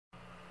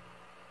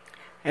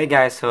Hey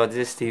guys, so this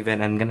is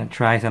Steven. I'm gonna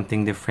try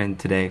something different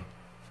today.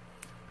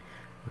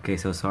 Okay,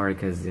 so sorry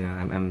because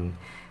I'm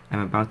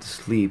about to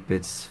sleep.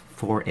 It's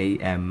 4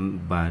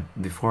 a.m. But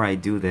before I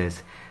do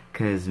this,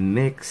 because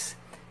Mix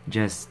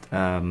just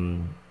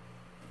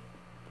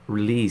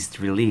released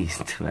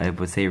I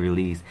would say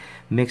released.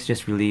 Mix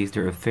just released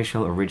their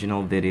official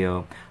original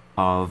video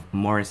of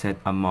Morissette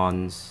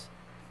Amon's.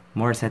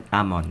 That's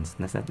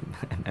not,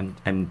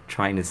 I'm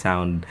trying to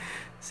sound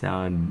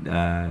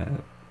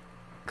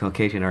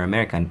Caucasian or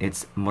American.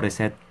 It's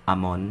Morissette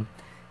Amon.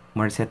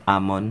 Morissette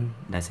Amon,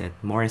 that's it.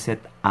 Morissette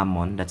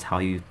Amon, that's how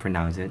you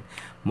pronounce it.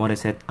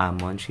 Morissette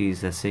Amon,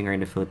 she's a singer in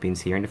the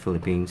Philippines, here in the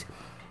Philippines,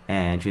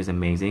 and she's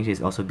amazing.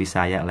 She's also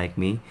Bisaya like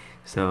me,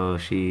 so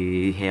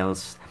she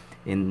hails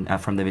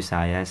from the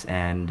Visayas,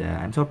 and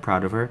I'm so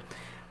proud of her.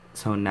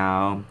 So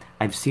now,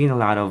 I've seen a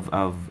lot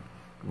of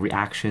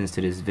reactions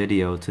to this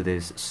video, to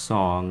this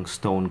song,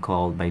 Stone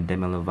Cold by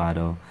Demi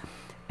Lovato,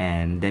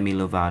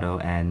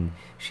 and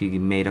she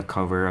made a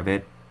cover of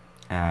it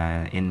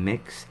in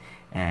Mix,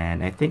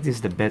 and I think this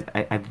is the best.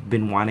 I've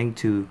been wanting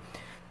to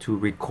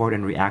record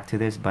and react to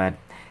this, but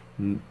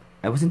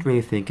I wasn't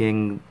really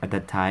thinking at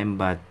that time.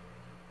 But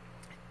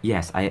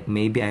yes,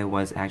 maybe I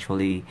was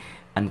actually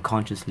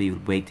unconsciously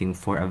waiting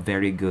for a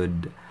very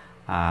good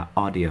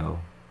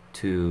audio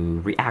to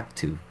react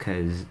to,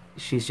 because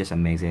she's just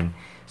amazing.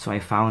 So I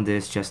found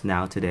this just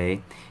now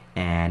today,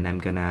 and I'm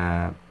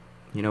gonna,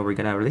 we're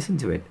gonna listen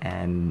to it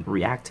and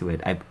react to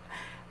it.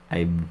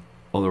 I've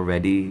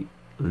already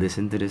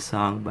listened to this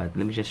song, but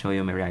let me just show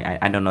you my reaction.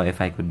 I don't know if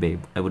I would be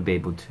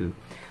able to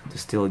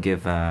still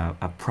give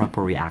a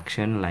proper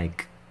reaction.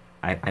 Like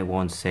I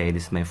won't say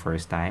this is my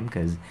first time,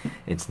 because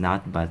it's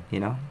not, but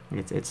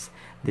it's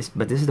this.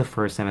 But this is the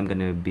first time I'm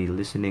gonna be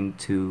listening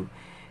to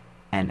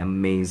an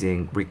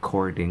amazing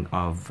recording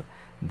of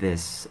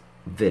this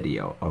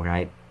video. All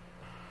right.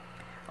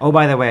 Oh,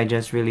 by the way, I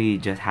just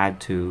had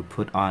to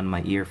put on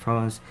my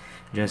earphones,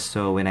 just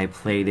so when I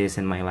play this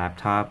in my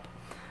laptop,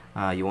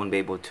 you won't be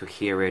able to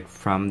hear it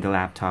from the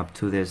laptop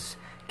to this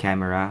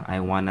camera.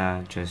 I'm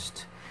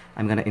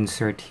gonna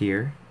insert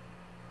here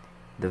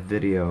the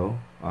video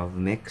of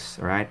Mix,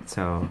 alright?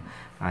 So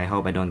I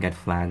hope I don't get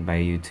flagged by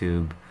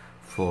YouTube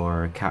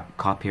for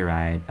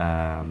copyright,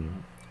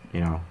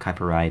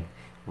 copyright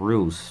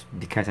rules,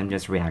 because I'm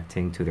just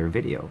reacting to their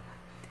video,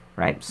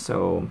 right?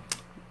 So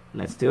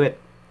let's do it.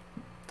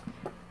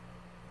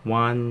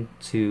 1,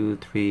 2,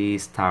 3,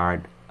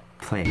 start,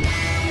 play.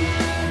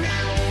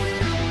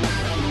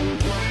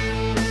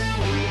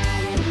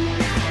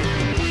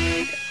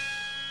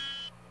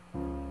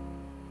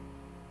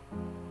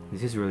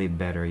 This is really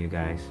better, you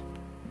guys.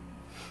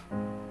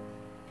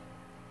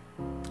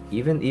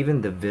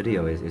 Even the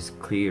video is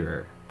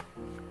clearer.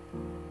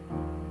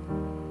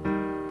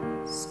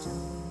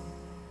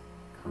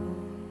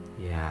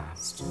 Yeah.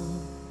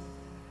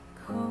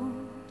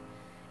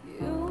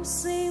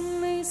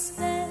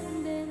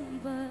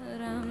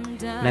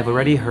 And I've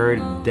already heard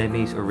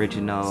Demi's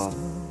original,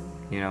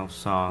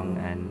 song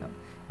and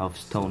of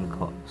Stone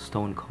Cold.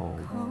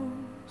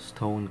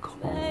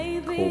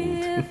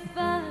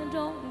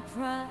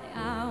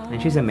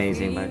 And she's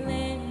amazing, but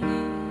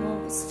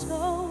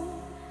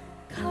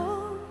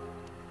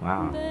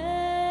wow.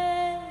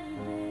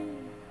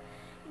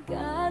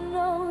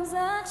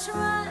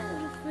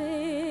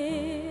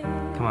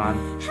 Come on.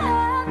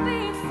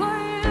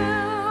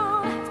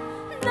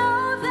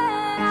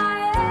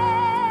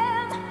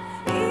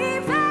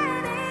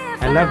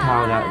 I loved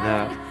how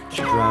the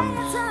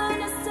drums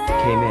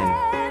came in.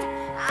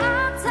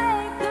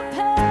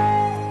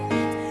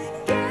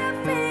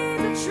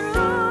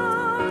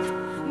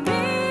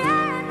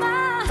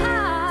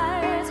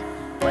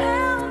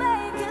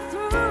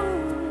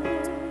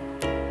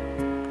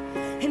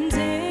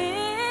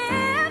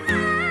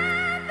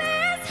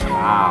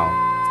 Wow.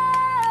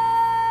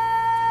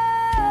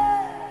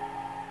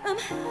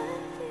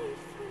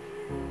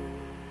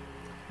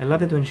 I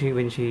love it when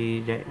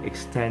she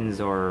extends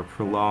or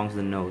prolongs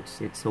the notes.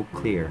 It's so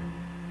clear,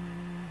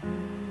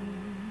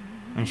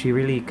 and she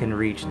really can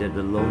reach the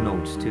low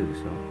notes too.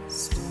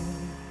 So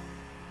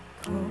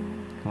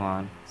come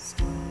on.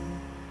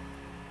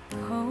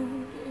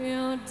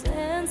 You're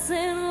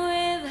dancing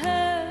with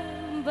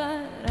her,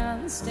 but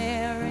I'm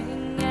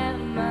staring at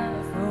my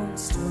phone.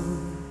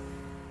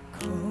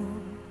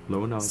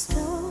 Low notes.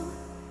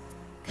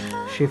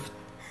 Shift.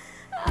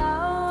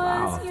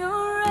 Wow.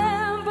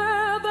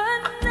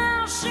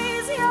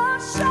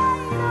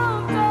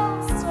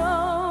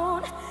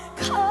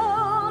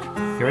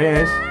 Here it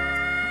is.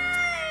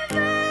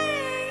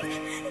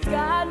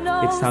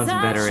 It sounds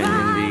better in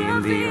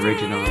the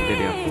original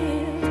video.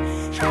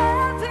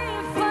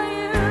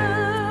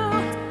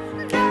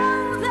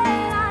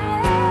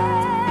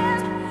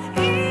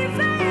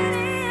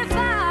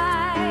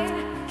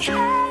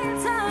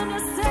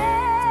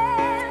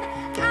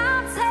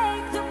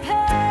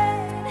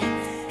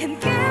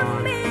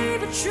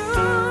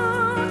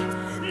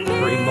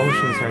 Her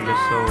emotions are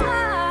just so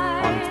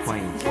on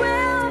point.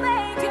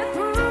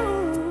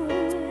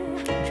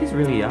 She's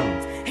really young.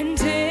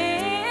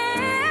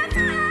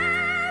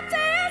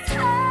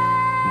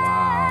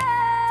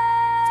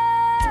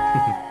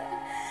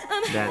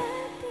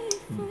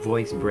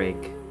 voice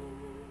break,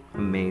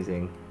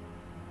 amazing.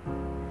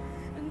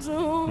 And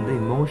the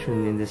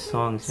emotion in this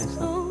song is just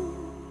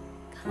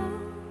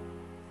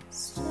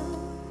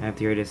I have to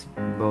hear this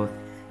both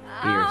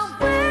ears.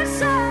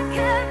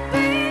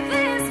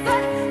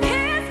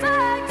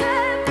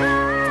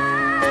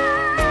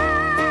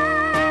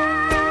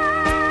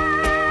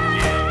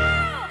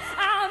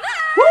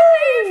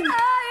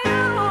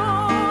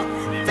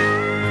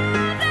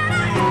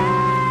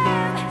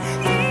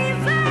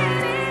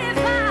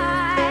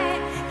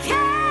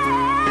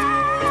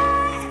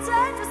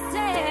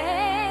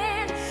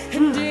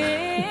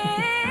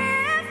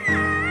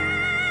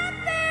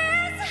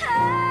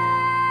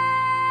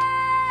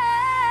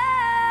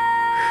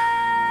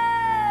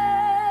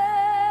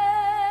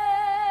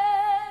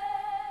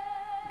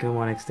 Come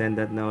on, extend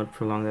that note,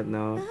 prolong that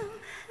note.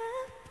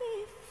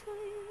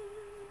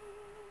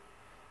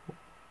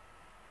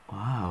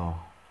 Wow.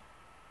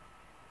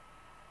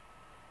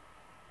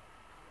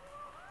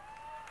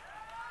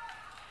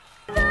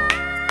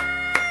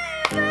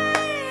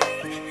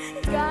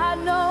 God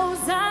knows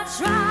I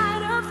try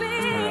to be.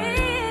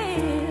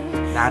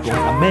 That was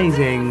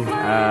amazing.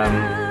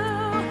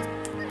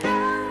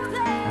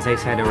 As I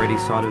said, I already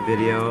saw the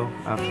video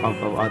of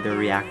other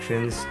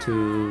reactions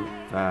to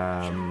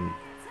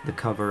the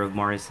cover of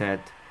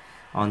Morissette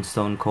on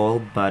Stone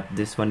Cold, but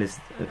this one is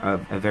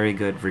a very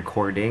good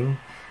recording,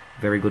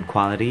 very good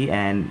quality,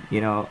 and you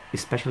know,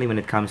 especially when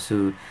it comes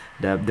to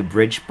the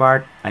bridge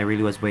part, I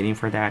really was waiting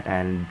for that,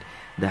 and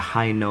the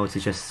high notes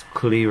is just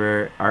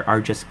clearer,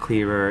 are just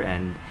clearer,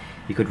 and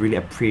you could really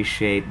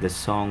appreciate the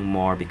song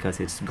more because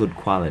it's good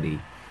quality.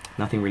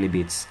 Nothing really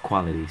beats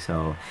quality.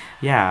 So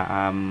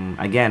yeah,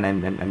 again,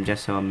 I'm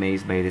just so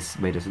amazed by this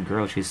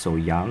girl. She's so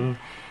young,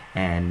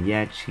 and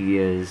yet she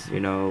is, you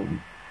know,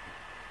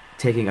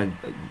 taking a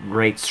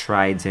great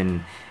strides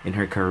in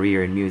her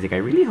career in music. I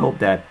really hope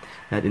that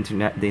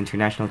the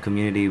international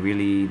community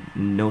really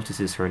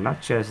notices her.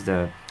 Not just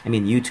I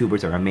mean,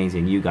 YouTubers are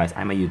amazing. You guys,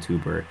 I'm a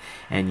YouTuber,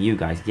 and you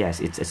guys, yes,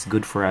 it's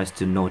good for us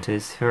to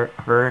notice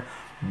her,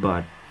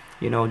 but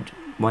you know,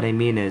 what I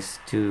mean is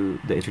to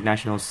the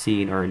international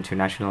scene or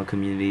international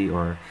community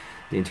or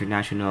the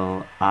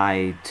international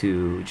eye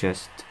to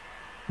just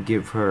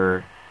give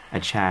her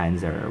a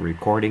chance, or a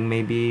recording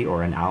maybe,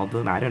 or an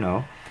album. I don't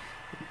know.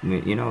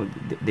 You know,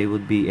 they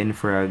would be in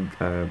for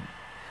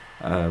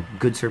a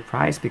good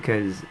surprise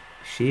because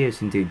she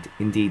is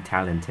indeed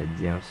talented.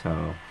 You know,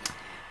 so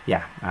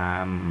yeah,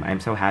 I'm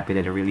so happy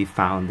that I really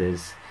found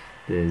this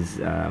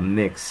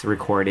mix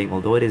recording,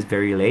 although it is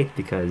very late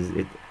because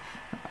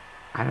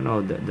I don't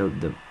know,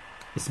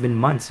 it's been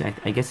months.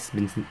 I guess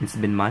it's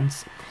been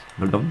months.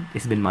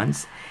 It's been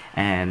months,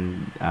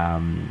 and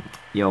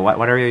you know, what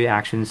are your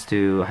reactions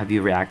to? Have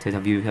you reacted?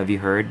 Have you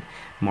heard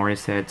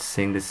Morissette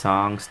sing the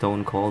song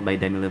 "Stone Cold" by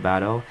Demi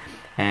Lovato?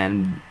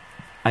 And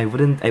I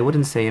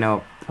wouldn't say, you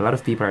know, a lot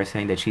of people are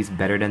saying that she's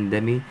better than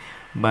Demi,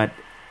 but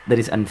that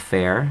is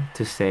unfair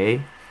to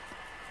say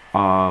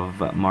of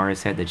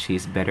Morissette that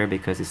she's better,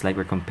 because it's like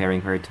we're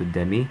comparing her to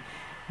Demi.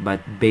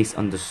 But based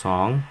on the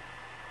song,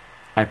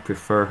 I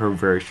prefer her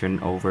version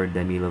over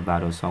Demi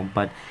Lovato's song.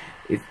 But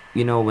if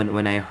you know,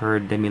 when I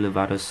heard Demi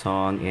Lovato's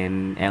song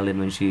in Ellen,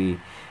 when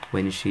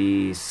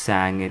she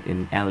sang it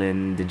in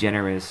Ellen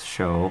DeGeneres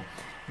show,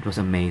 it was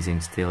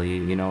amazing. Still,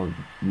 you know,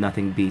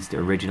 nothing beats the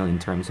original in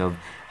terms of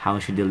how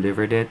she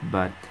delivered it,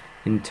 but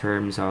in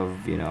terms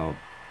of, you know,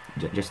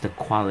 just the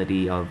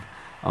quality of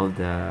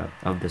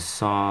the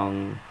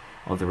song,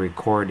 of the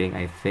recording,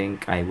 I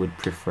think I would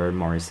prefer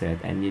Morissette.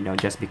 And you know,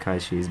 just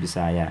because she's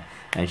Bisaya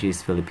and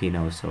she's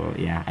Filipino, so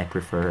yeah, I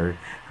prefer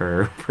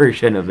her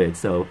version of it.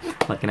 So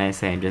what can I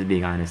say? I'm just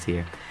being honest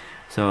here.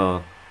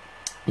 So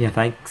yeah,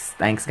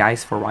 thanks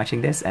guys for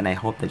watching this, and I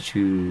hope that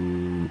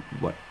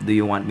what do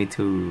you want me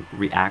to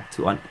react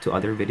to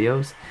other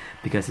videos,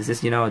 because this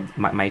is, you know,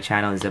 my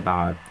channel is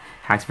about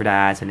hacks for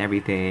dads and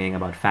everything,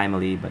 about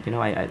family, but you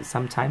know, I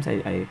sometimes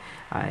I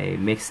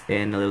mix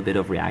in a little bit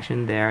of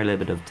reaction there, a little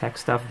bit of tech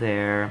stuff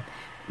there,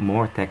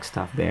 more tech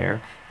stuff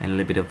there, and a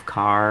little bit of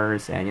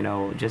cars, and you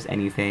know, just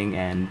anything.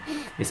 And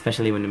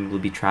especially when we'll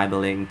be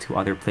traveling to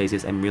other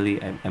places, I'm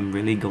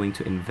really going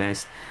to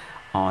invest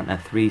on a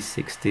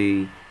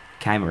 360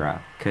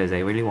 camera, because I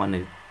really want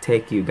to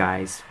take you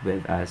guys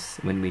with us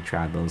when we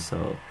travel.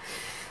 So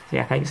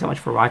yeah, thank you so much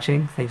for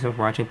watching. Thanks so much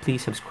for watching.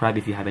 Please subscribe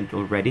if you haven't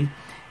already.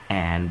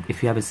 And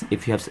if you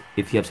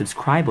have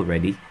subscribed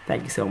already,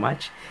 thank you so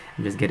much.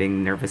 I'm just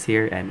getting nervous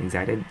here and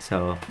excited.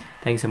 So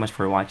thank you so much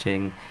for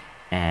watching,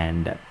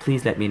 and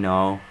please let me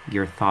know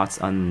your thoughts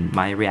on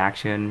my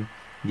reaction.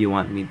 Do you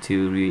want me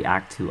to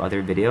react to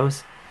other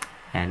videos?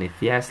 And if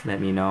yes, let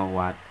me know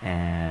what.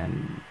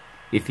 And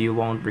if you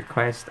won't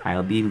request,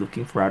 I'll be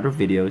looking for other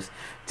videos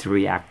to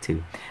react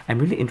to. I'm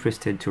really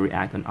interested to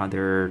react on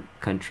other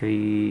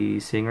country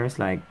singers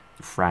like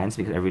France,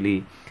 because I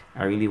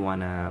really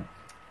wanna.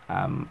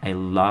 I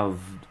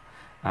loved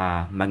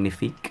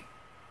Magnifique,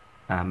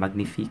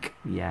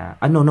 yeah.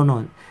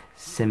 No,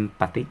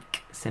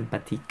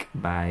 Sympathique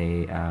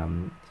by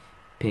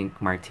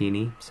Pink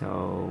Martini.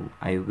 So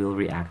I will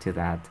react to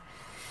that.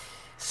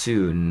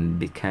 soon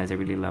because I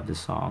really love the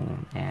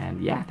song.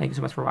 And yeah, thank you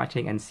so much for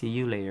watching and see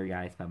you later,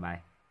 guys. Bye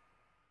bye.